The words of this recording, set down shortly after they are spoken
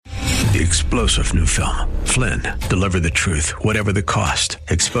The explosive new film, Flynn, deliver the truth, whatever the cost,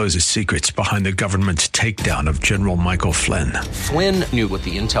 exposes secrets behind the government's takedown of General Michael Flynn. Flynn knew what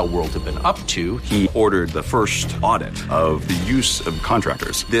the intel world had been up to. He ordered the first audit of the use of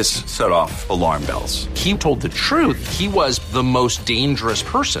contractors. This set off alarm bells. He told the truth. He was the most dangerous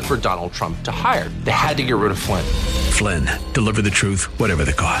person for Donald Trump to hire. They had to get rid of Flynn. Flynn, deliver the truth, whatever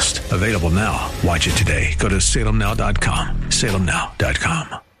the cost. Available now. Watch it today. Go to salemnow.com.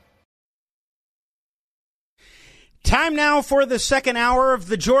 salemnow.com. Time now for the second hour of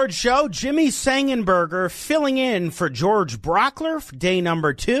The George Show. Jimmy Sangenberger filling in for George Brauchler for day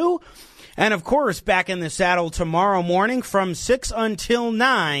number 2. And, of course, back in the saddle tomorrow morning from 6 until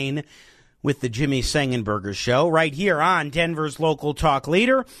 9 with the Jimmy Sangenberger Show right here on Denver's local talk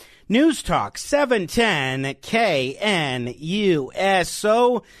leader, News Talk 710 KNUS.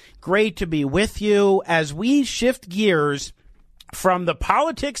 So great to be with you as we shift gears from the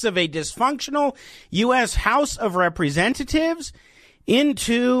politics of a dysfunctional U.S. House of Representatives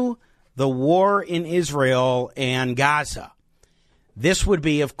into the war in Israel and Gaza. This would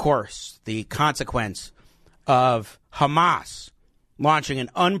be, of course, the consequence of Hamas launching an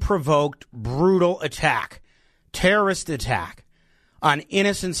unprovoked, brutal attack, terrorist attack on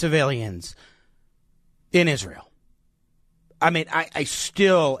innocent civilians in Israel. I mean, I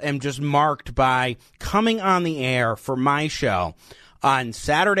still am just marked by coming on the air for my show on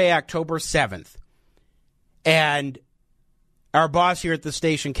Saturday, October 7th. And our boss here at the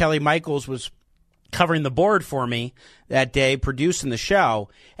station, Kelly Michaels, was covering the board for me that day, producing the show.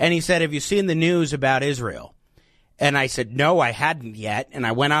 And he said, have you seen the news about Israel? And I said, no, I hadn't yet. And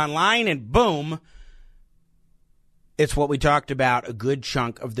I went online and boom, it's what we talked about a good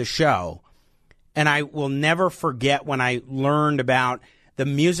chunk of the show. And I will never forget when I learned about the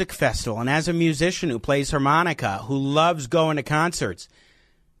music festival. And as a musician who plays harmonica, who loves going to concerts,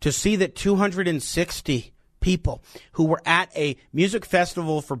 to see that 260 people who were at a music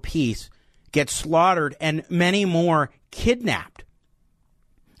festival for peace get slaughtered and many more kidnapped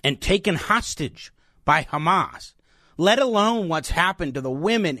and taken hostage by Hamas, let alone what's happened to the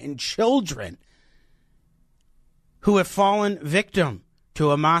women and children who have fallen victim to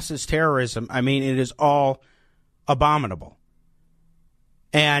Hamas's terrorism. I mean, it is all abominable.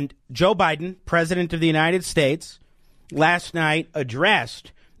 And Joe Biden, President of the United States, last night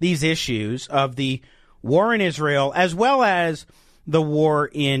addressed these issues of the war in Israel as well as the war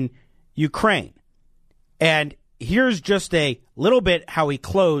in Ukraine. And here's just a little bit how he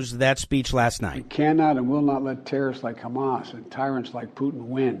closed that speech last night. We cannot and will not let terrorists like Hamas and tyrants like Putin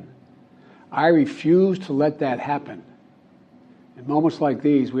win. I refuse to let that happen. In moments like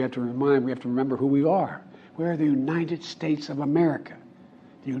these, we have to remember who we are. We are the United States of America.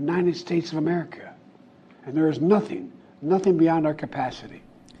 The United States of America. And there is nothing beyond our capacity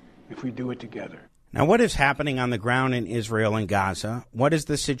if we do it together. Now, what is happening on the ground in Israel and Gaza? What is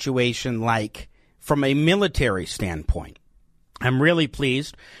the situation like from a military standpoint? I'm really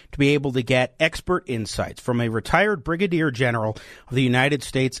pleased to be able to get expert insights from a retired brigadier general of the United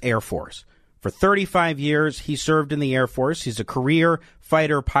States Air Force. For 35 years, he served in the Air Force. He's a career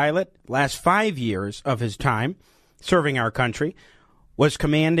fighter pilot. Last 5 years of his time serving our country was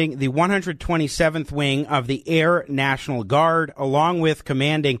commanding the 127th Wing of the Air National Guard, along with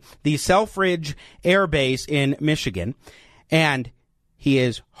commanding the Selfridge Air Base in Michigan. And he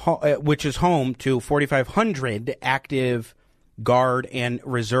is, which is home to 4,500 active Guard and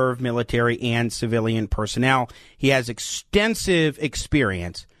Reserve military and civilian personnel. He has extensive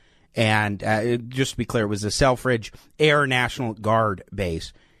experience. And just to be clear, it was the Selfridge Air National Guard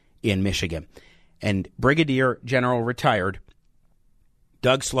base in Michigan. And Brigadier General retired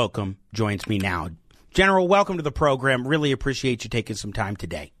Doug Slocum joins me now. General, welcome to the program. Really appreciate you taking some time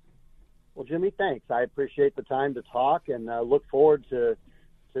today. Well, Jimmy, thanks. I appreciate the time to talk and look forward to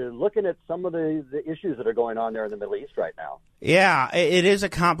looking at some of the issues that are going on there in the Middle East right now. Yeah, it is a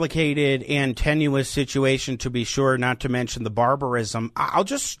complicated and tenuous situation, to be sure, not to mention the barbarism. I'll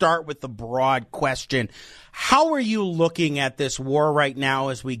just start with the broad question. How are you looking at this war right now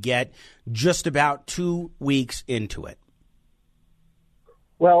as we get just about 2 weeks into it?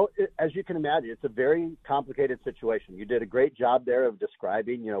 Well, as you can imagine, it's a very complicated situation. You did a great job there of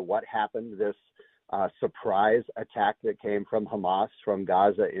describing, what happened, this surprise attack that came from Hamas from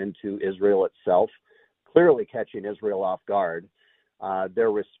Gaza into Israel itself, clearly catching Israel off guard. Their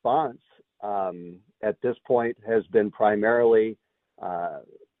response at this point has been primarily,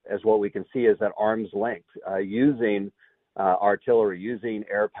 as what we can see, is at arm's length, using artillery, using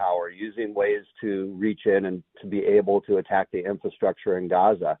air power, using ways to reach in and to be able to attack the infrastructure in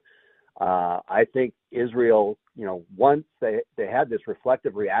Gaza. I think Israel, once they had this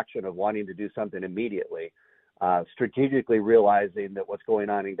reflective reaction of wanting to do something immediately, strategically realizing that what's going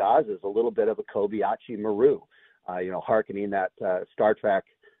on in Gaza is a little bit of a Kobayashi Maru, hearkening that Star Trek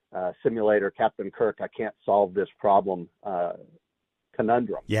simulator, Captain Kirk, I can't solve this problem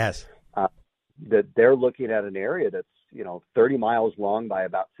conundrum. Yes. That they're looking at an area that's, 30 miles long by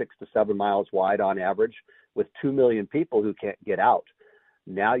about 6 to 7 miles wide on average, with 2 million people who can't get out.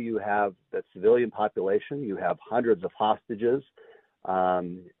 Now you have the civilian population, you have hundreds of hostages,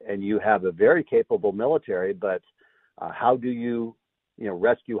 and you have a very capable military, but how do you,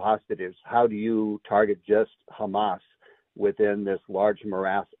 rescue hostages? How do you target just Hamas within this large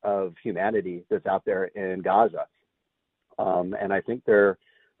morass of humanity that's out there in Gaza? And I think they're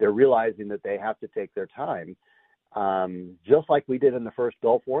realizing that they have to take their time. Just like we did in the first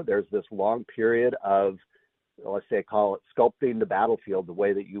Gulf War, there's this long period of, let's say, call it sculpting the battlefield the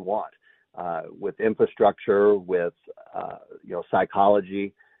way that you want, with infrastructure, with,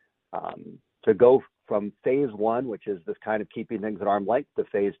 psychology, to go from phase one, which is this kind of keeping things at arm's length, to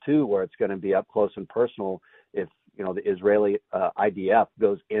phase two, where it's going to be up close and personal. If, the Israeli IDF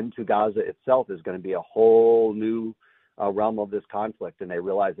goes into Gaza itself, is going to be a whole new realm of this conflict, and they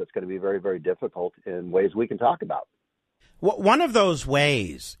realize it's going to be very, very difficult in ways we can talk about. One of those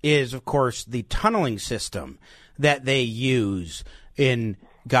ways is, of course, the tunneling system that they use in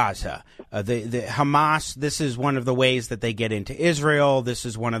Gaza. The Hamas, this is one of the ways that they get into Israel. This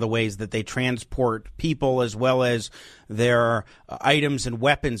is one of the ways that they transport people as well as their items and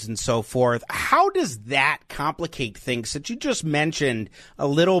weapons and so forth. How does that complicate things that you just mentioned a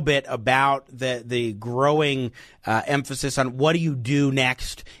little bit about the growing emphasis on what do you do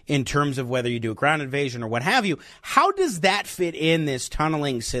next in terms of whether you do a ground invasion or what have you? How does that fit in this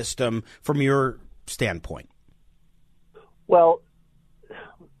tunneling system from your standpoint? Well,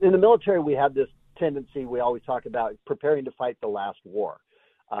 in the military, we have this tendency, we always talk about preparing to fight the last war.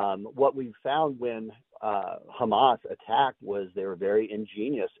 What we found when Hamas attacked was they were very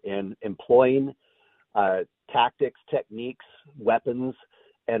ingenious in employing tactics, techniques, weapons,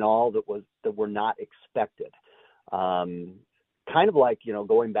 and all that were not expected. Kind of like,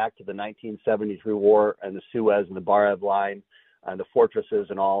 going back to the 1973 war and the Suez and the Barev line and the fortresses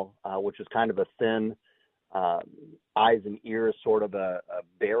and all, which is kind of a thin eyes and ears sort of a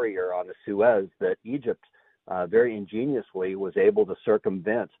barrier on the Suez that Egypt very ingeniously was able to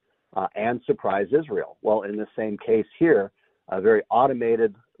circumvent and surprise Israel. Well, in the same case here, a very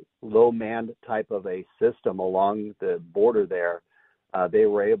automated, low-manned type of a system along the border there, they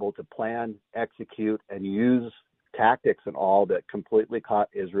were able to plan, execute, and use tactics and all that completely caught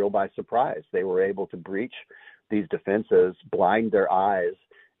Israel by surprise. They were able to breach these defenses, blind their eyes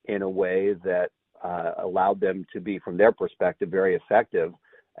in a way that allowed them to be, from their perspective, very effective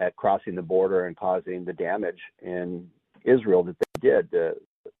at crossing the border and causing the damage in Israel that they did.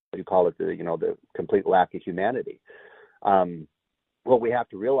 You call it the complete lack of humanity. What we have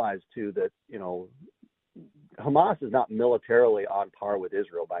to realize too that Hamas is not militarily on par with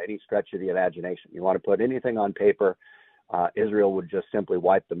Israel by any stretch of the imagination. You want to put anything on paper, Israel would just simply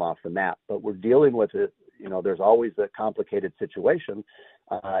wipe them off the map. But we're dealing with it. There's always a complicated situation.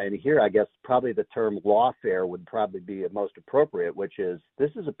 And here, I guess, probably the term lawfare would probably be most appropriate, which is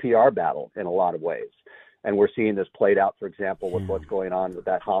this is a PR battle in a lot of ways. And we're seeing this played out, for example, with what's going on with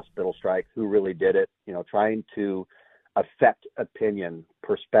that hospital strike, who really did it, trying to affect opinion,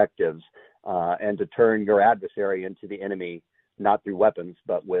 perspectives, and to turn your adversary into the enemy, not through weapons,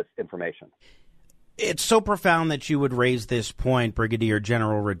 but with information. It's so profound that you would raise this point, Brigadier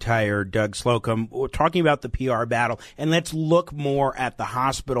General retired Doug Slocum. We're talking about the PR battle, and let's look more at the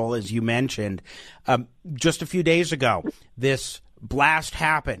hospital, as you mentioned. Just a few days ago, this blast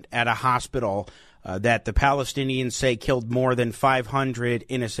happened at a hospital that the Palestinians say killed more than 500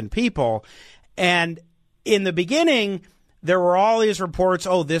 innocent people. And in the beginning, there were all these reports,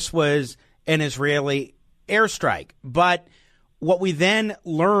 this was an Israeli airstrike. But what we then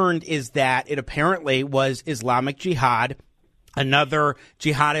learned is that it apparently was Islamic Jihad, another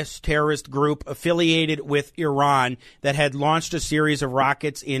jihadist terrorist group affiliated with Iran that had launched a series of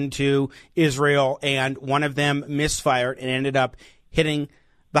rockets into Israel, and one of them misfired and ended up hitting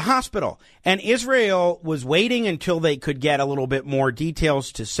the hospital. And Israel was waiting until they could get a little bit more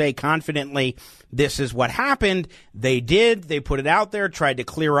details to say confidently, this is what happened. They did. They put it out there, tried to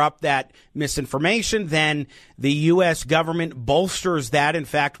clear up that misinformation. Then the U.S. government bolsters that. In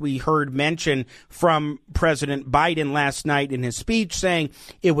fact, we heard mention from President Biden last night in his speech saying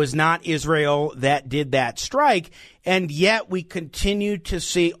it was not Israel that did that strike. And yet we continue to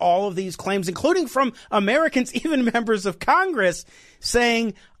see all of these claims, including from Americans, even members of Congress,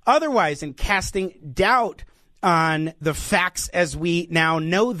 saying, otherwise and casting doubt on the facts as we now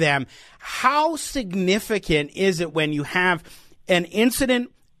know them. How significant is it when you have an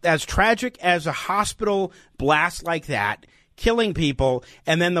incident as tragic as a hospital blast like that, killing people,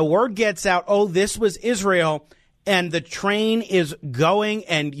 and then the word gets out, oh, this was Israel, and the train is going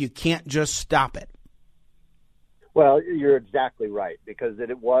and you can't just stop it? Well, you're exactly right, because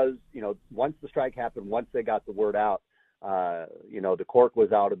it was, once the strike happened, once they got the word out, the cork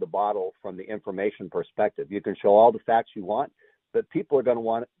was out of the bottle from the information perspective. You can show all the facts you want, but people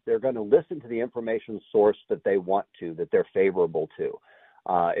are they're going to listen to the information source that they want to, that they're favorable to.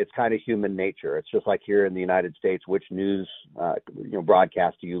 It's kind of human nature. It's just like here in the United States, which news,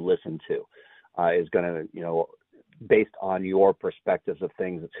 broadcast do you listen to, is going to, based on your perspectives of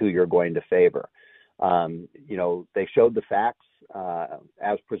things, it's who you're going to favor. They showed the facts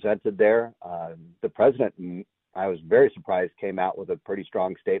as presented there. The president, I was very surprised, came out with a pretty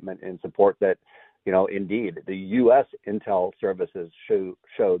strong statement in support that, indeed, the U.S. intel services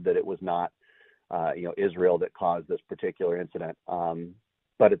showed that it was not, Israel that caused this particular incident.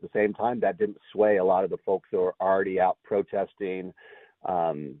 But at the same time, that didn't sway a lot of the folks who are already out protesting,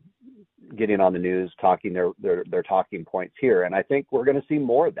 getting on the news, talking their talking points here. And I think we're going to see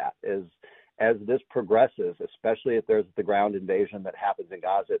more of that as this progresses, especially if there's the ground invasion that happens in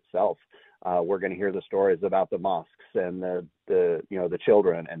Gaza itself. We're going to hear the stories about the mosques and the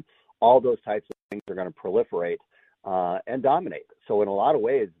children, and all those types of things are going to proliferate and dominate. So in a lot of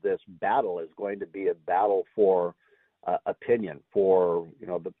ways, this battle is going to be a battle for opinion, for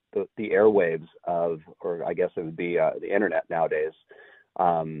the airwaves or I guess it would be the internet nowadays,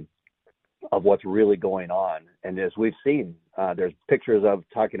 of what's really going on. And as we've seen, there's pictures of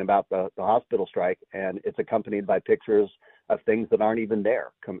talking about the hospital strike, and it's accompanied by pictures of things that aren't even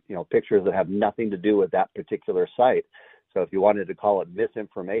there, pictures that have nothing to do with that particular site. So if you wanted to call it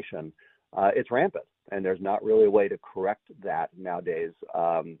misinformation, it's rampant, and there's not really a way to correct that nowadays.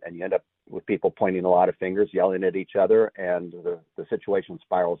 And you end up with people pointing a lot of fingers, yelling at each other, and the situation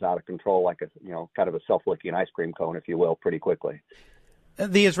spirals out of control like kind of a self-licking ice cream cone, if you will, pretty quickly.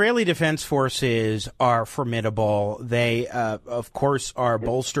 The Israeli Defense Forces are formidable. They, of course, are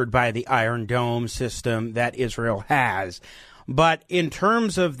bolstered by the Iron Dome system that Israel has. But in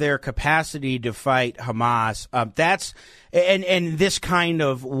terms of their capacity to fight Hamas, that's and this kind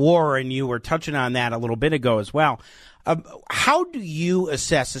of war, and you were touching on that a little bit ago as well. How do you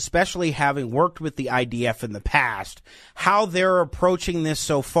assess, especially having worked with the IDF in the past, how they're approaching this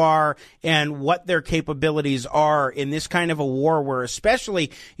so far and what their capabilities are in this kind of a war where especially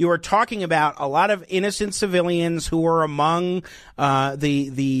you are talking about a lot of innocent civilians who are among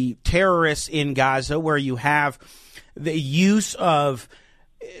the terrorists in Gaza, where you have the use of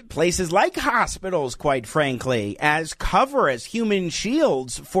places like hospitals, quite frankly, as cover, as human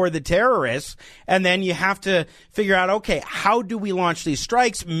shields for the terrorists. And then you have to figure out, okay, how do we launch these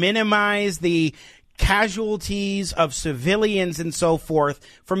strikes, minimize the casualties of civilians and so forth?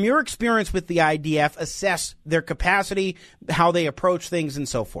 From your experience with the IDF, assess their capacity, how they approach things and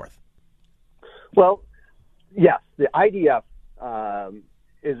so forth. Well, yes, the IDF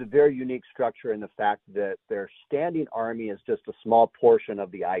is a very unique structure in the fact that their standing army is just a small portion of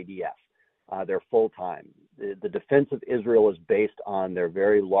the IDF. They're full-time. The defense of Israel is based on their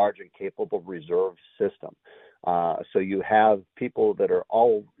very large and capable reserve system. So you have people that are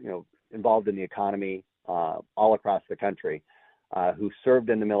all, involved in the economy all across the country who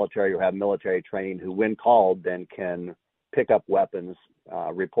served in the military or have military training, who, when called, then can pick up weapons,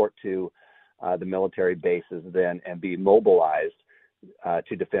 report to the military bases then, and be mobilized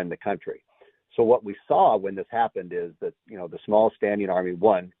to defend the country. So what we saw when this happened is that, the small standing army,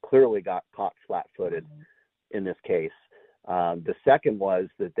 one, clearly got caught flat-footed in this case. The second was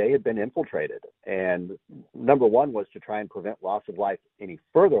that they had been infiltrated. And number one was to try and prevent loss of life, any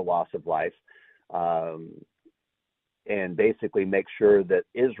further loss of life, and basically make sure that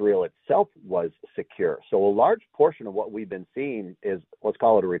Israel itself was secure. So a large portion of what we've been seeing is, let's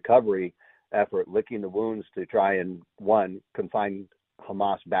call it a recovery effort, licking the wounds to try and, one, confine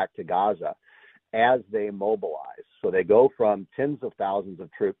Hamas back to Gaza as they mobilize. So they go from tens of thousands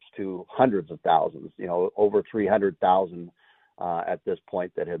of troops to hundreds of thousands, over 300,000 at this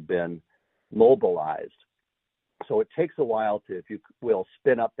point that have been mobilized. So it takes a while to, if you will,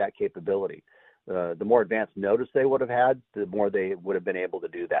 spin up that capability. The more advanced notice they would have had, the more they would have been able to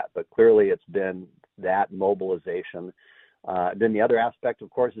do that. But clearly it's been that mobilization. Then the other aspect, of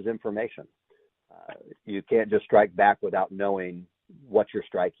course, is information. You can't just strike back without knowing what you're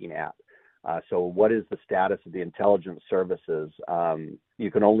striking at. So what is the status of the intelligence services?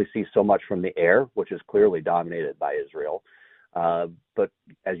 You can only see so much from the air, which is clearly dominated by Israel. But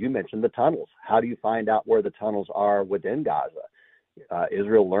as you mentioned, the tunnels. How do you find out where the tunnels are within Gaza?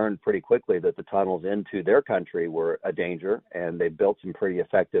 Israel learned pretty quickly that the tunnels into their country were a danger, and they built some pretty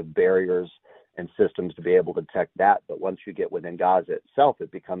effective barriers and systems to be able to detect that. But once you get within Gaza itself,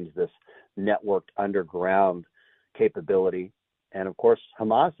 it becomes this networked underground capability. And of course,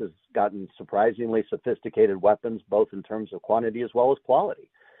 Hamas has gotten surprisingly sophisticated weapons, both in terms of quantity as well as quality.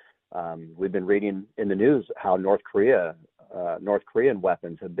 We've been reading in the news how North Korean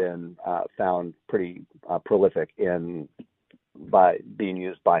weapons have been found pretty prolific by being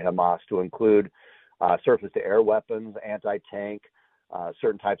used by Hamas, to include surface-to-air weapons, anti-tank,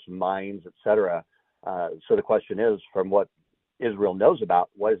 certain types of mines, etc. So the question is, from what Israel knows about,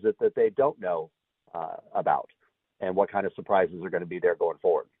 what is it that they don't know about, and what kind of surprises are going to be there going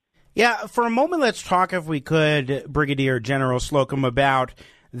forward? Yeah, for a moment, let's talk, if we could, Brigadier General Slocum, about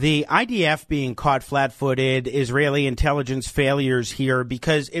the IDF being caught flat-footed, Israeli intelligence failures here,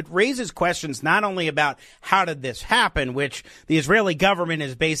 because it raises questions not only about how did this happen, which the Israeli government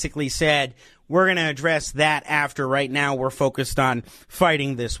has basically said, we're going to address that after. Right now, we're focused on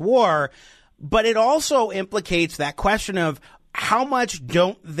fighting this war. But it also implicates that question of how much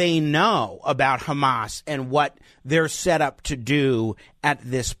don't they know about Hamas and what they're set up to do at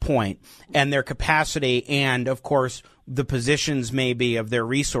this point, and their capacity, and, of course, the positions maybe of their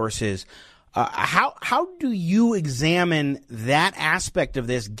resources. How do you examine that aspect of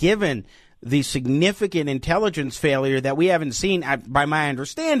this, given the significant intelligence failure that we haven't seen, by my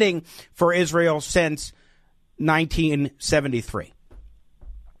understanding, for Israel since 1973?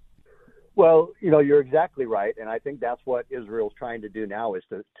 Well, you're exactly right. And I think that's what Israel's trying to do now, is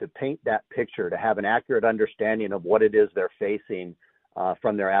to paint that picture, to have an accurate understanding of what it is they're facing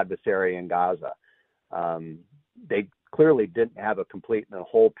from their adversary in Gaza. They clearly didn't have a complete and a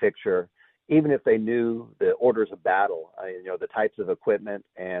whole picture, even if they knew the orders of battle, the types of equipment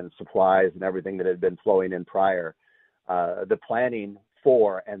and supplies and everything that had been flowing in prior. The planning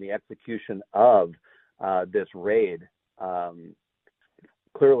for and the execution of this raid,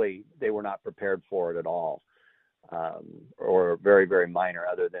 clearly they were not prepared for it at all, or very, very minor,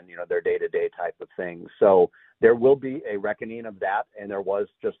 other than, their day-to-day type of things. So there will be a reckoning of that, and there was,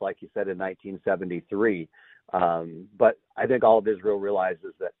 just like you said, in 1973. But I think all of Israel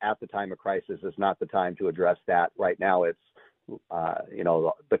realizes that at the time of crisis is not the time to address that. Right now, it's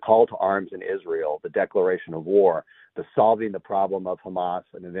the call to arms in Israel, the declaration of war, the solving the problem of Hamas,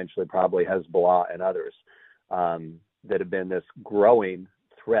 and eventually probably Hezbollah and others that have been this growing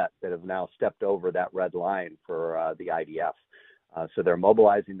threat that have now stepped over that red line for the IDF. So they're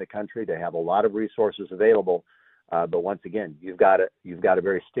mobilizing the country. They have a lot of resources available. But once again, you've got a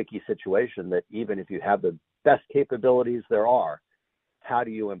very sticky situation that even if you have the best capabilities there are, how do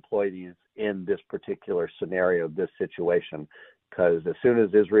you employ these in this particular scenario, this situation? Because as soon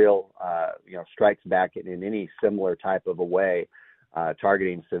as Israel, strikes back in any similar type of a way,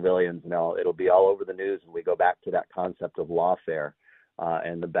 targeting civilians, it'll be all over the news, and we go back to that concept of lawfare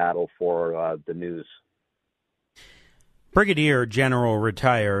and the battle for the news. Brigadier General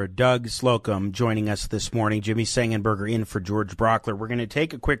retired Doug Slocum joining us this morning. Jimmy Sengenberger in for George Brauchler. We're going to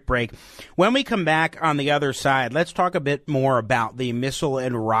take a quick break. When we come back on the other side, let's talk a bit more about the missile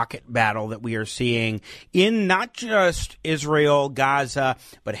and rocket battle that we are seeing in not just Israel, Gaza,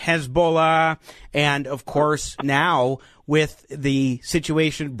 but Hezbollah, and, of course, now with the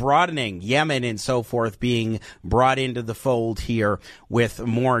situation broadening, Yemen and so forth being brought into the fold here with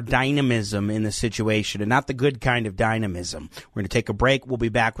more dynamism in the situation, and not the good kind of dynamism. We're going to take a break. We'll be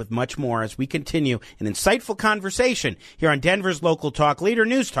back with much more as we continue an insightful conversation here on Denver's local talk leader,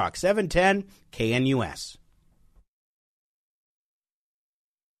 News Talk 710 KNUS.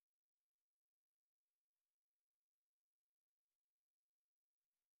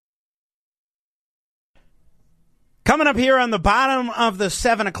 Coming up here on the bottom of the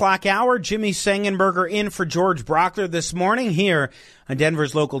 7 o'clock hour, Jimmy Sengenberger in for George Brauchler this morning here on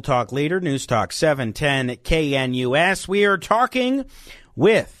Denver's local talk leader, News Talk 710 KNUS. We are talking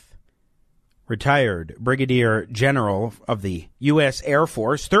with retired Brigadier General of the U.S. Air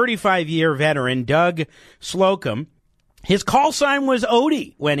Force, 35-year veteran Doug Slocum. His call sign was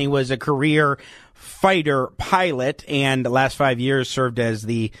Odie when he was a career fighter pilot, and the last 5 years served as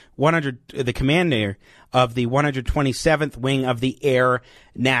the commander of the 127th Wing of the Air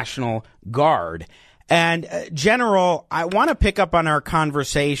National Guard. And General, I want to pick up on our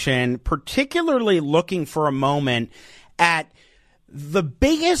conversation, particularly looking for a moment at the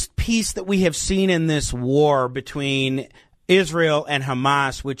biggest piece that we have seen in this war between Israel and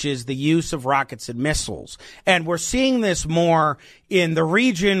Hamas, which is the use of rockets and missiles. And we're seeing this more in the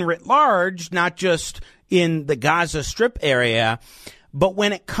region writ large, not just in the Gaza Strip area. But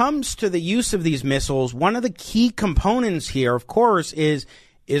when it comes to the use of these missiles, one of the key components here, of course, is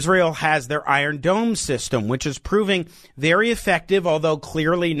Israel has their Iron Dome system, which is proving very effective, although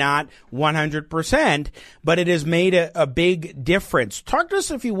clearly not 100%, but it has made a big difference. Talk to us,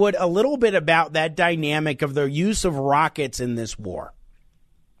 if you would, a little bit about that dynamic of the use of rockets in this war.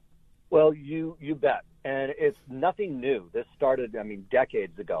 Well, you bet. And it's nothing new. This started,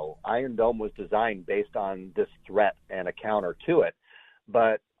 decades ago. Iron Dome was designed based on this threat and a counter to it,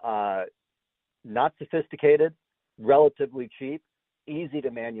 but not sophisticated, relatively cheap, easy to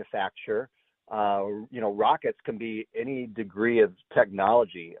manufacture. Rockets can be any degree of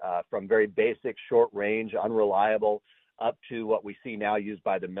technology, from very basic, short range, unreliable, up to what we see now used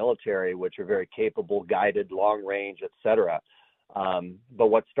by the military, which are very capable, guided, long range, et cetera. But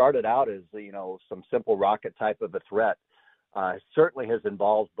what started out as, some simple rocket type of a threat, certainly has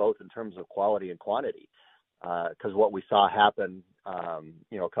involved both in terms of quality and quantity. Because what we saw happen,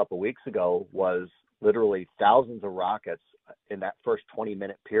 a couple of weeks ago was literally thousands of rockets in that first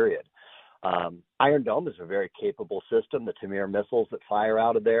 20-minute period. Iron Dome is a very capable system, the Tamir missiles that fire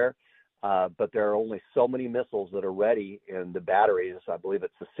out of there, but there are only so many missiles that are ready in the batteries. I believe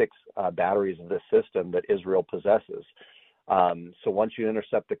it's the 6 batteries of this system that Israel possesses. So once you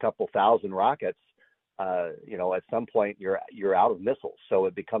intercept a couple thousand rockets, at some point you're out of missiles. So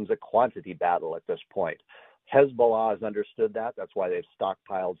it becomes a quantity battle at this point. Hezbollah has understood that. That's why they've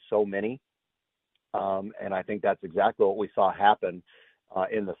stockpiled so many. And I think that's exactly what we saw happen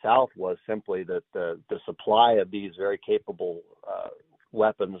in the South, was simply that the supply of these very capable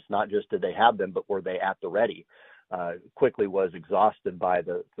weapons, not just did they have them, but were they at the ready, quickly was exhausted by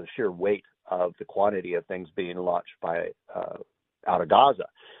the sheer weight of the quantity of things being launched out of Gaza.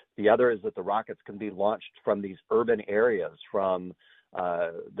 The other is that the rockets can be launched from these urban areas, from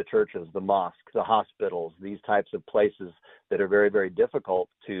the churches, the mosques, the hospitals, these types of places that are very, very difficult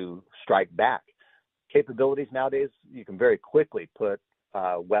to strike back. Capabilities nowadays, you can very quickly put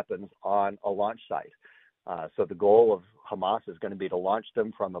weapons on a launch site. So the goal of Hamas is going to be to launch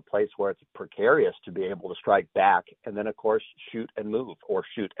them from a place where it's precarious to be able to strike back, and then, of course, shoot and move, or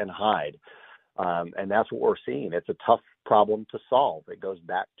shoot and hide. And that's what we're seeing. It's a tough problem to solve. It goes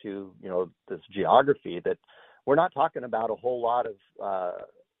back to, this geography that we're not talking about a whole lot of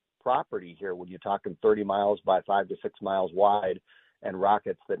property here when you're talking 30 miles by 5 to 6 miles wide, and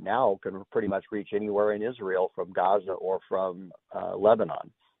rockets that now can pretty much reach anywhere in Israel from Gaza or from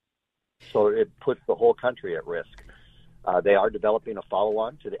Lebanon. So it puts the whole country at risk. They are developing a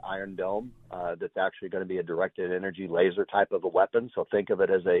follow-on to the Iron Dome that's actually going to be a directed energy laser type of a weapon. So think of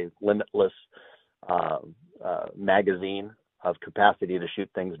it as a limitless magazine of capacity to shoot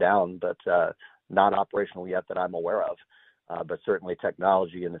things down, but not operational yet that I'm aware of, but certainly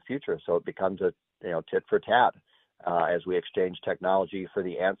technology in the future. So it becomes a tit for tat as we exchange technology for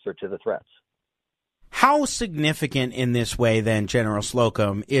the answer to the threats. How significant in this way, then, General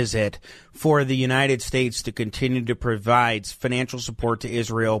Slocum, is it for the United States to continue to provide financial support to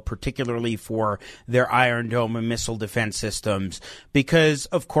Israel, particularly for their Iron Dome and missile defense systems? Because,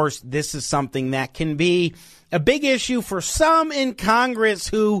 of course, this is something that can be a big issue for some in Congress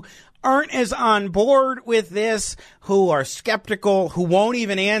who aren't as on board with this, who are skeptical, who won't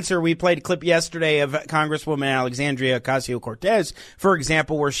even answer. We played a clip yesterday of Congresswoman Alexandria Ocasio-Cortez, for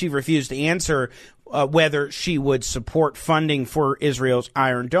example, where she refused to answer whether she would support funding for Israel's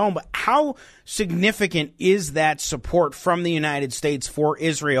Iron Dome. But how significant is that support from the United States for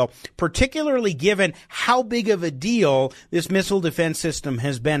Israel, particularly given how big of a deal this missile defense system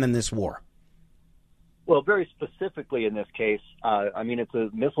has been in this war? Well, very specifically in this case, it's a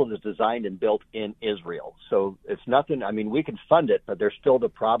missile that's designed and built in Israel. So it's nothing, we can fund it, but there's still the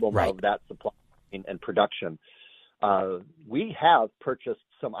problem of that supply and production. We have purchased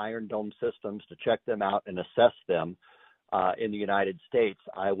some Iron Dome systems to check them out and assess them in the United States.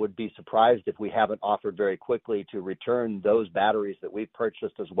 I would be surprised if we haven't offered very quickly to return those batteries that we've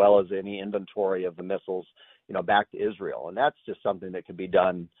purchased, as well as any inventory of the missiles, back to Israel. And that's just something that could be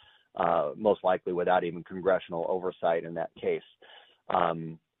done most likely without even congressional oversight in that case.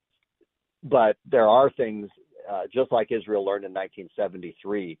 But there are things, just like Israel learned in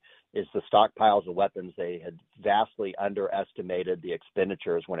 1973, is the stockpiles of weapons. They had vastly underestimated the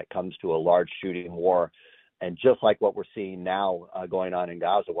expenditures when it comes to a large shooting war. And just like what we're seeing now going on in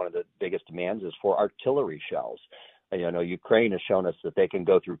Gaza, one of the biggest demands is for artillery shells. Ukraine has shown us that they can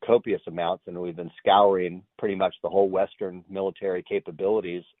go through copious amounts, and we've been scouring pretty much the whole Western military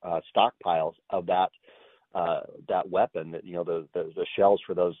capabilities stockpiles of that weapon, the shells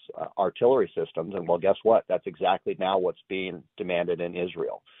for those artillery systems. And well, guess what? That's exactly now what's being demanded in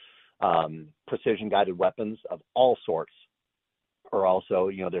Israel. Precision-guided weapons of all sorts are also,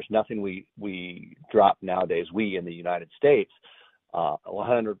 there's nothing we drop nowadays, we in the United States,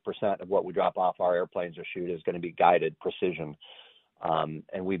 100% of what we drop off our airplanes or shoot is going to be guided precision.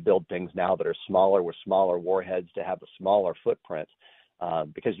 And we build things now that are smaller with smaller warheads to have a smaller footprint.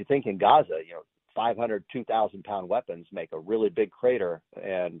 Because you think in Gaza, 500, 2,000-pound weapons make a really big crater,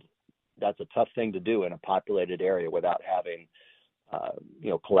 and that's a tough thing to do in a populated area without having,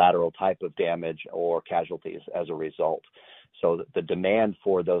 collateral type of damage or casualties as a result. So the demand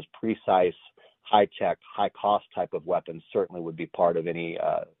for those precise, high-tech, high-cost type of weapons certainly would be part of any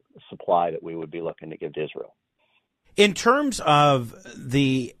supply that we would be looking to give to Israel. In terms of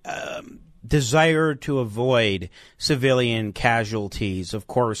the desire to avoid civilian casualties, of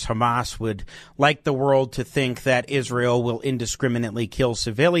course, Hamas would like the world to think that Israel will indiscriminately kill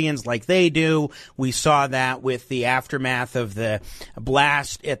civilians like they do. We saw that with the aftermath of the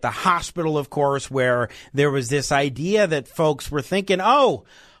blast at the hospital, of course, where there was this idea that folks were thinking,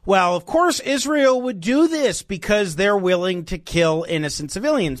 well, of course, Israel would do this because they're willing to kill innocent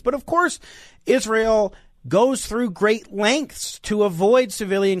civilians. But of course, Israel goes through great lengths to avoid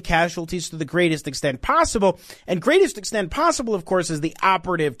civilian casualties to the greatest extent possible. And greatest extent possible, of course, is the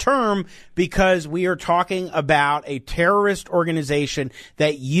operative term because we are talking about a terrorist organization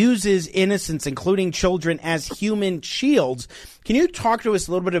that uses innocents, including children, as human shields. Can you talk to us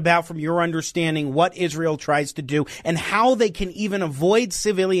a little bit about, from your understanding, what Israel tries to do and how they can even avoid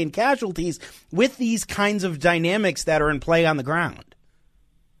civilian casualties with these kinds of dynamics that are in play on the ground?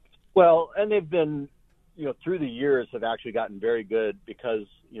 Well, and they've been, through the years have actually gotten very good because,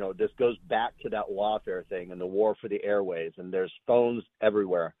 this goes back to that lawfare thing and the war for the airways. And there's phones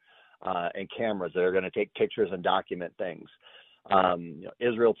everywhere and cameras that are going to take pictures and document things.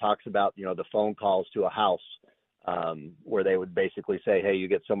 Israel talks about, the phone calls to a house where they would basically say, hey, you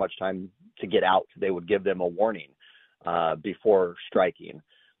get so much time to get out. They would give them a warning before striking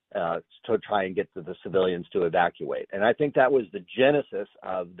to try and get the civilians to evacuate. And I think that was the genesis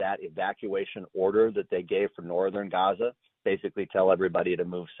of that evacuation order that they gave for northern Gaza, basically tell everybody to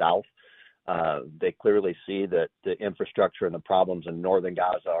move south. They clearly see that the infrastructure and the problems in northern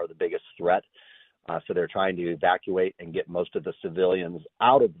Gaza are the biggest threat. So they're trying to evacuate and get most of the civilians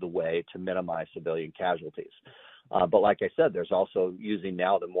out of the way to minimize civilian casualties. But like I said, there's also using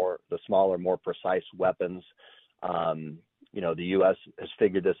now the smaller, more precise weapons. The U.S. has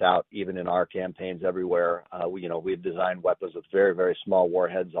figured this out even in our campaigns everywhere. We've designed weapons with very, very small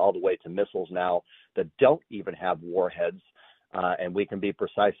warheads all the way to missiles now that don't even have warheads. And we can be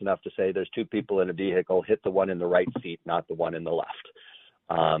precise enough to say there's two people in a vehicle, hit the one in the right seat, not the one in the left.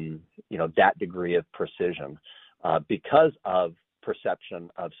 That degree of precision because of perception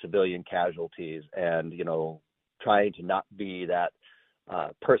of civilian casualties and, trying to not be that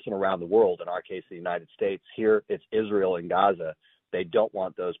person around the world, in our case, the United States. Here, it's Israel and Gaza. They don't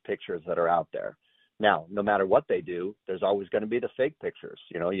want those pictures that are out there. Now, no matter what they do, there's always going to be the fake pictures.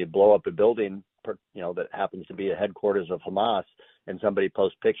 You blow up a building, that happens to be a headquarters of Hamas, and somebody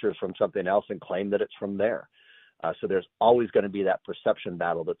posts pictures from something else and claim that it's from there. So there's always going to be that perception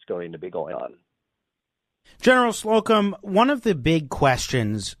battle that's going to be going on. General Slocum, one of the big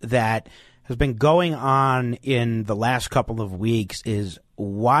questions that has been going on in the last couple of weeks is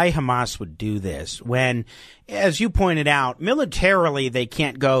why Hamas would do this when, as you pointed out, militarily they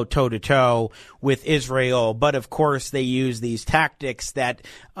can't go toe-to-toe with Israel, but of course they use these tactics that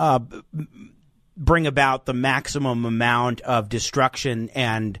bring about the maximum amount of destruction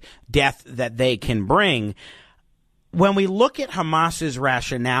and death that they can bring. When we look at Hamas's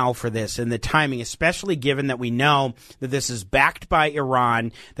rationale for this and the timing, especially given that we know that this is backed by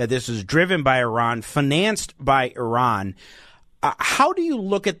Iran, that this is driven by Iran, financed by Iran, how do you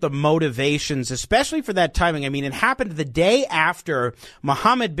look at the motivations, especially for that timing? I mean, it happened the day after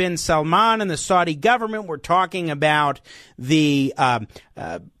Mohammed bin Salman and the Saudi government were talking about the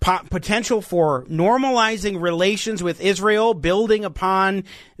potential for normalizing relations with Israel, building upon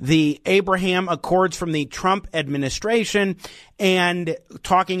the Abraham Accords from the Trump administration, and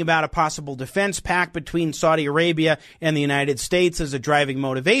talking about a possible defense pact between Saudi Arabia and the United States as a driving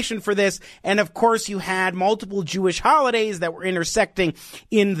motivation for this. And of course, you had multiple Jewish holidays that were intersecting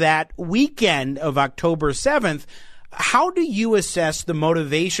in that weekend of October 7th. How do you assess the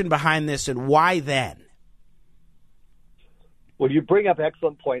motivation behind this, and why then? Well, you bring up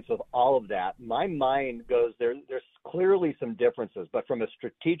excellent points with all of that. My mind goes there's clearly some differences, but from a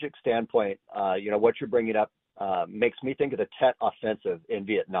strategic standpoint, what you're bringing up makes me think of the Tet Offensive in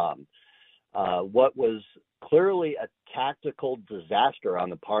Vietnam. What was clearly a tactical disaster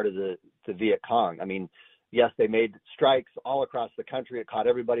on the part of the Viet Cong. I mean, yes, they made strikes all across the country. It caught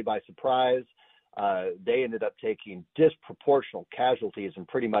everybody by surprise. They ended up taking disproportional casualties and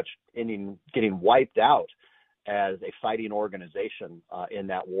pretty much getting wiped out as a fighting organization in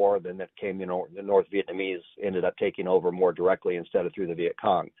that war. Then that came, the North Vietnamese ended up taking over more directly instead of through the Viet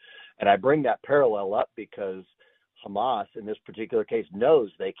Cong. And I bring that parallel up because Hamas, in this particular case,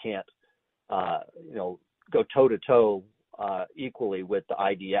 knows they can't, go toe-to-toe equally with the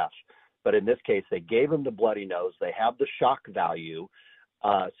IDF. But in this case, they gave them the bloody nose. They have the shock value.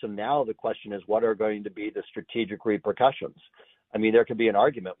 So now the question is, what are going to be the strategic repercussions? I mean, there could be an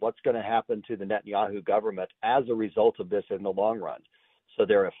argument. What's going to happen to the Netanyahu government as a result of this in the long run? So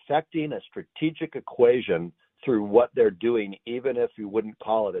they're affecting a strategic equation through what they're doing, even if you wouldn't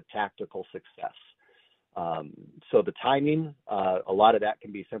call it a tactical success. So the timing, a lot of that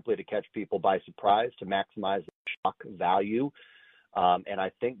can be simply to catch people by surprise, to maximize the shock value. And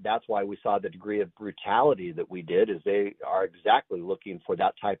I think that's why we saw the degree of brutality that we did, is they are exactly looking for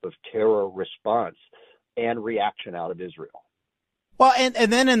that type of terror response and reaction out of Israel. Well, and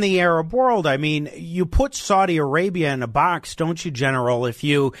then in the Arab world, I mean, you put Saudi Arabia in a box, don't you, General, if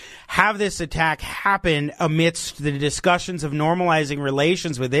you have this attack happen amidst the discussions of normalizing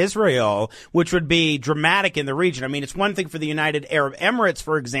relations with Israel, which would be dramatic in the region. I mean, it's one thing for the United Arab Emirates,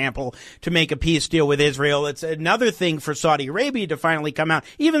 for example, to make a peace deal with Israel. It's another thing for Saudi Arabia to finally come out,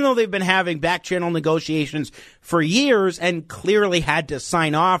 even though they've been having back-channel negotiations for years and clearly had to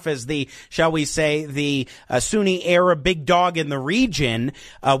sign off as the, shall we say, the Sunni Arab big dog in the region.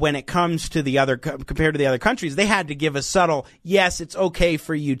 When it comes to the other, compared to the other countries, they had to give a subtle, yes, it's okay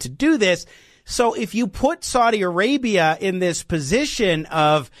for you to do this. So if you put Saudi Arabia in this position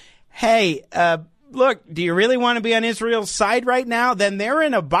of, hey, look, do you really want to be on Israel's side right now? Then they're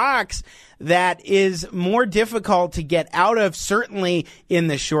in a box that is more difficult to get out of, certainly in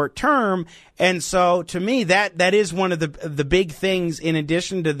the short term. And so to me, that is one of the big things in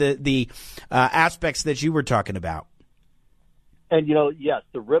addition to the aspects that you were talking about. And, yes,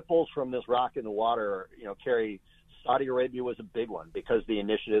 the ripples from this rock in the water, Kerry, Saudi Arabia was a big one because the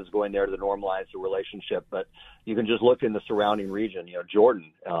initiatives going there to normalize the relationship. But you can just look in the surrounding region.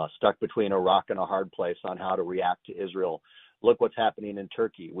 Jordan, stuck between a rock and a hard place on how to react to Israel. Look what's happening in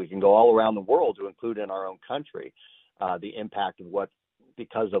Turkey. We can go all around the world to include in our own country the impact of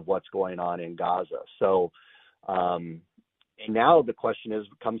because of what's going on in Gaza. So, and now the question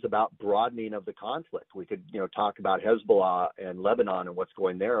comes about broadening of the conflict. We could, talk about Hezbollah and Lebanon and what's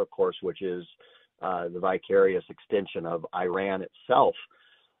going there, of course, which is the vicarious extension of Iran itself.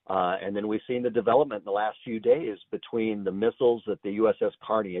 And then we've seen the development in the last few days between the missiles that the USS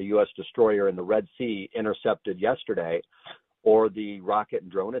Carney, a U.S. destroyer in the Red Sea, intercepted yesterday, or the rocket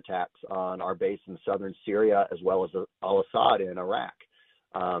and drone attacks on our base in southern Syria, as well as al-Assad in Iraq.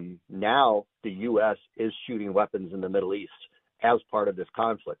 Now the U.S. is shooting weapons in the Middle East as part of this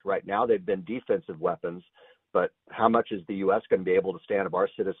conflict. Right now they've been defensive weapons, but how much is the U.S. going to be able to stand if our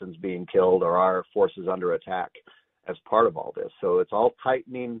citizens being killed or our forces under attack as part of all this? So it's all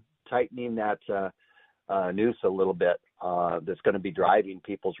tightening that noose a little bit that's going to be driving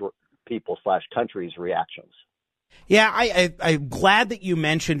people/countries' reactions. Yeah, I'm glad that you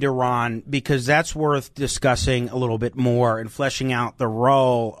mentioned Iran, because that's worth discussing a little bit more and fleshing out the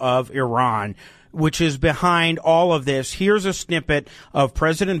role of Iran, which is behind all of this. Here's a snippet of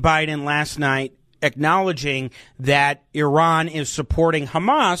President Biden last night acknowledging that Iran is supporting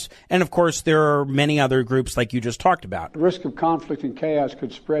Hamas. And, of course, there are many other groups like you just talked about. The risk of conflict and chaos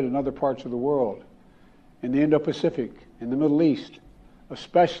could spread in other parts of the world, in the Indo-Pacific, in the Middle East,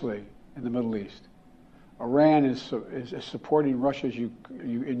 especially in the Middle East. Iran is supporting Russia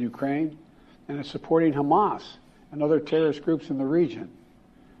in Ukraine, and is supporting Hamas and other terrorist groups in the region,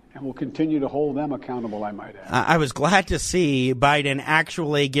 and will continue to hold them accountable, I might add. I was glad to see Biden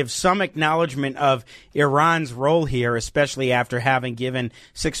actually give some acknowledgement of Iran's role here, especially after having given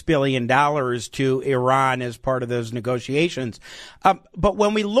 $6 billion to Iran as part of those negotiations. But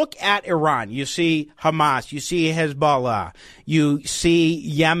when we look at Iran, you see Hamas, you see Hezbollah, you see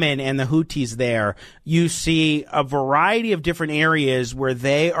Yemen and the Houthis there. You see a variety of different areas where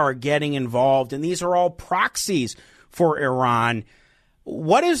they are getting involved, and these are all proxies for Iran.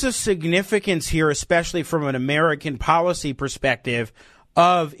 What is the significance here, especially from an American policy perspective,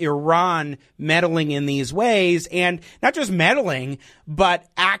 of Iran meddling in these ways, and not just meddling, but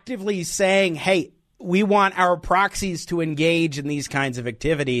actively saying, hey, we want our proxies to engage in these kinds of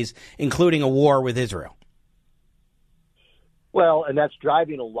activities, including a war with Israel? Well, and that's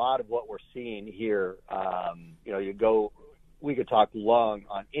driving a lot of what we're seeing here. We could talk long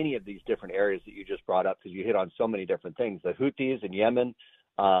on any of these different areas that you just brought up, because you hit on so many different things. The Houthis in Yemen,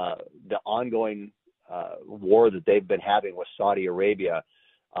 the ongoing war that they've been having with Saudi Arabia,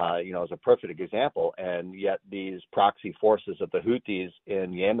 is a perfect example. And yet these proxy forces of the Houthis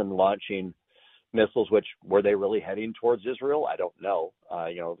in Yemen launching missiles, which were they really heading towards Israel? I don't know.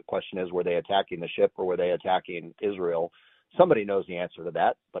 The question is, were they attacking the ship or were they attacking Israel? Somebody knows the answer to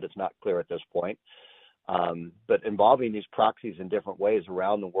that, but it's not clear at this point. But involving these proxies in different ways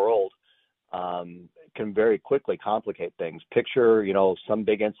around the world can very quickly complicate things. Picture, some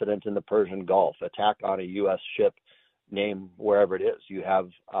big incident in the Persian Gulf, attack on a U.S. ship, name wherever it is. You have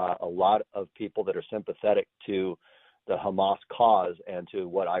a lot of people that are sympathetic to the Hamas cause and to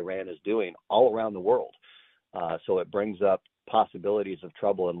what Iran is doing all around the world. So it brings up possibilities of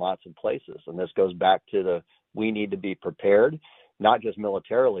trouble in lots of places. And this goes back to we need to be prepared, not just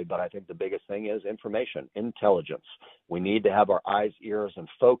militarily, but I think the biggest thing is information, intelligence. We need to have our eyes, ears, and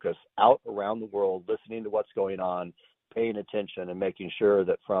focus out around the world, listening to what's going on, paying attention, and making sure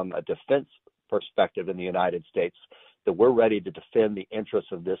that from a defense perspective in the United States, that we're ready to defend the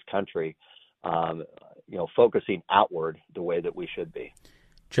interests of this country, focusing outward the way that we should be.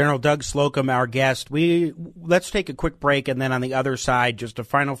 General Doug Slocum, our guest. Let's take a quick break, and then on the other side, just a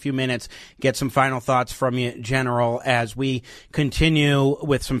final few minutes, get some final thoughts from you, General, as we continue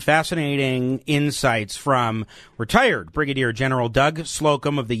with some fascinating insights from retired Brigadier General Doug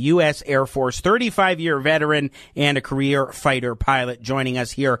Slocum of the U.S. Air Force, 35-year veteran and a career fighter pilot, joining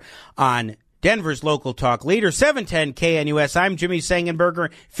us here on Denver's local talk leader, 710 KNUS. I'm Jimmy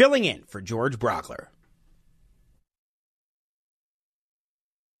Sangenberger, filling in for George Brauchler.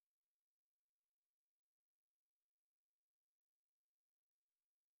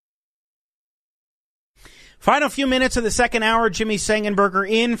 Final few minutes of the second hour, Jimmy Sangenberger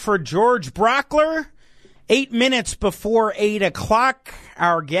in for George Brauchler. 8 minutes before 8 o'clock,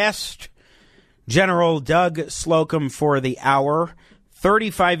 our guest, General Doug Slocum, for the hour.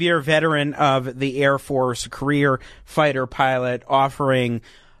 35-year veteran of the Air Force, career fighter pilot, offering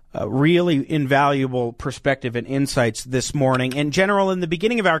really invaluable perspective and insights this morning. And General, in the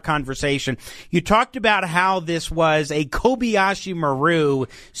beginning of our conversation, you talked about how this was a Kobayashi Maru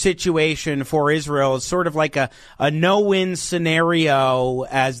situation for Israel. It's sort of like a no-win scenario,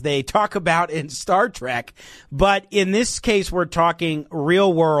 as they talk about in Star Trek. But in this case, we're talking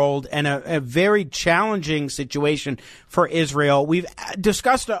real world and a very challenging situation for Israel. We've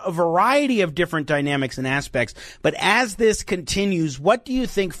discussed a variety of different dynamics and aspects. But as this continues, what do you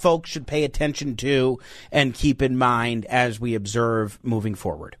think folks should pay attention to and keep in mind as we observe moving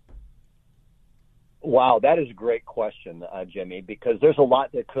forward? Wow, that is a great question, Jimmy, because there's a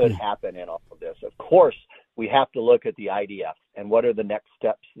lot that could happen in all of this. Of course, we have to look at the IDF and what are the next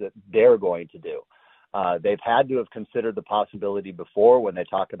steps that they're going to do. They've had to have considered the possibility before when they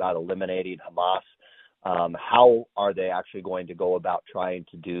talk about eliminating Hamas. How are they actually going to go about trying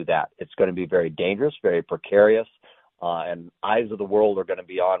to do that? It's going to be very dangerous, very precarious. And eyes of the world are going to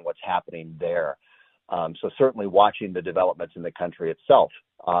be on what's happening there. So certainly watching the developments in the country itself.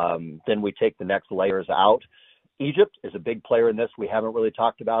 Then we take the next layers out. Egypt is a big player in this. We haven't really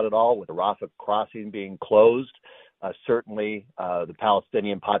talked about it all, with the Rafah crossing being closed. Certainly the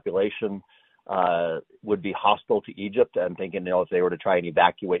Palestinian population would be hostile to Egypt. I'm thinking, if they were to try and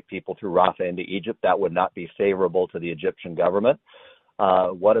evacuate people through Rafah into Egypt, that would not be favorable to the Egyptian government.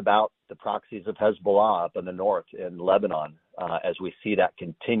 What about the proxies of Hezbollah up in the north in Lebanon, as we see that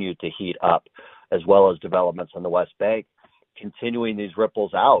continue to heat up, as well as developments on the West Bank, continuing these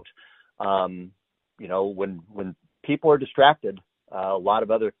ripples out? When people are distracted, a lot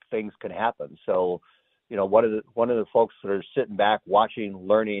of other things can happen. So, one of the folks that are sitting back, watching,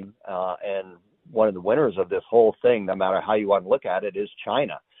 learning, and one of the winners of this whole thing, no matter how you want to look at it, is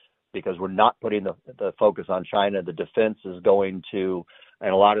China. Because we're not putting the focus on China. The defense is going to,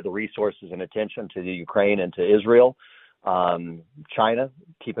 and a lot of the resources and attention to the Ukraine and to Israel. China,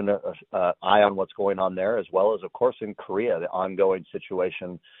 keeping an eye on what's going on there, as well as, of course, in Korea, the ongoing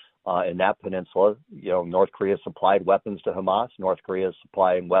situation in that peninsula. North Korea supplied weapons to Hamas. North Korea is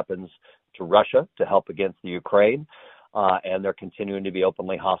supplying weapons to Russia to help against the Ukraine. And they're continuing to be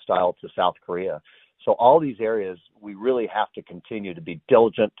openly hostile to South Korea. So all these areas, we really have to continue to be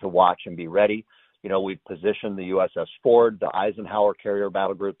diligent to watch and be ready. We've positioned the USS Ford, the Eisenhower carrier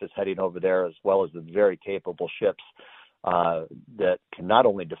battle group is heading over there, as well as the very capable ships that can not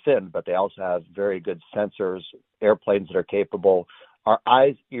only defend, but they also have very good sensors, airplanes that are capable. Our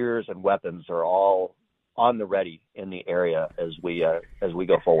eyes, ears, and weapons are all on the ready in the area as we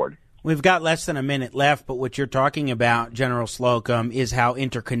go forward. We've got less than a minute left, but what you're talking about, General Slocum, is how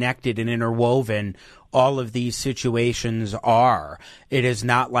interconnected and interwoven all of these situations are. It is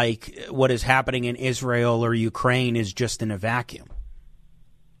not like what is happening in Israel or Ukraine is just in a vacuum.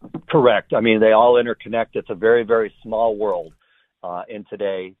 Correct. I mean, they all interconnect. It's a very, very small world in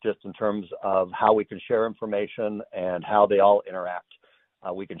today, just in terms of how we can share information and how they all interact.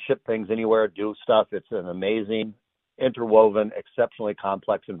 We can ship things anywhere, do stuff. It's an amazing, interwoven, exceptionally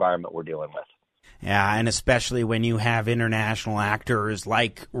complex environment we're dealing with. Yeah, and especially when you have international actors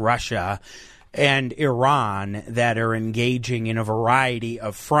like Russia and Iran that are engaging in a variety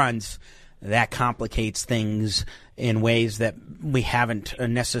of fronts, that complicates things in ways that we haven't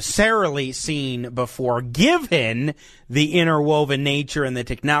necessarily seen before, given the interwoven nature and the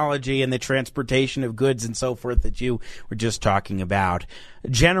technology and the transportation of goods and so forth that you were just talking about.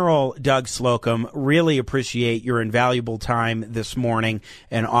 General Doug Slocum, really appreciate your invaluable time this morning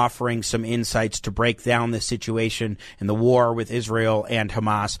and offering some insights to break down the situation in the war with Israel and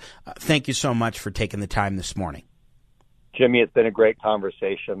Hamas. Thank you so much for taking the time this morning. Jimmy, it's been a great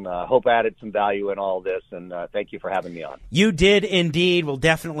conversation. Hope I added some value in all this, and thank you for having me on. You did indeed. We'll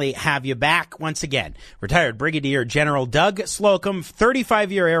definitely have you back once again. Retired Brigadier General Doug Slocum,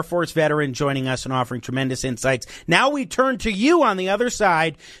 35-year Air Force veteran, joining us and offering tremendous insights. Now we turn to you on the other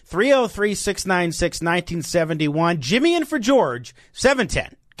side, 303-696-1971. Jimmy in for George,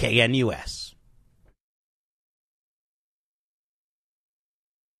 710 KNUS.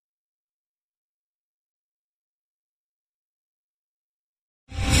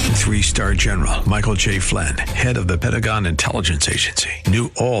 Three-star General Michael J. Flynn, head of the Pentagon Intelligence Agency, knew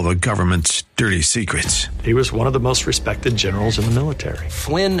all the government's dirty secrets. He was one of the most respected generals in the military.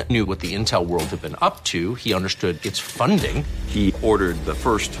 Flynn knew what the intel world had been up to. He understood its funding. He ordered the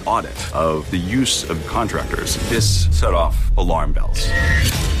first audit of the use of contractors. This set off alarm bells.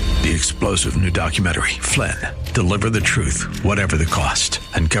 The explosive new documentary, Flynn, Deliver the Truth, Whatever the Cost,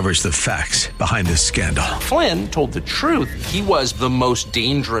 uncovers the facts behind this scandal. Flynn told the truth. He was the most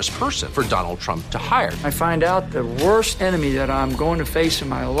dangerous person for Donald Trump to hire. I find out the worst enemy that I'm going to face in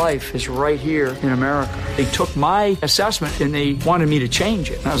my life is right here in America. They took my assessment and they wanted me to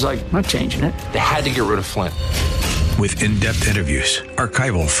change it. And I was like, I'm not changing it. They had to get rid of Flynn. With in-depth interviews,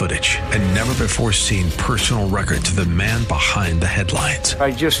 archival footage, and never-before-seen personal records of the man behind the headlines.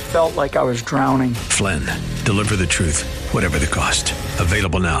 I just felt like I was drowning. Flynn, Deliver the Truth, Whatever the Cost.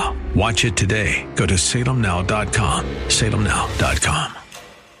 Available now. Watch it today. Go to salemnow.com. salemnow.com.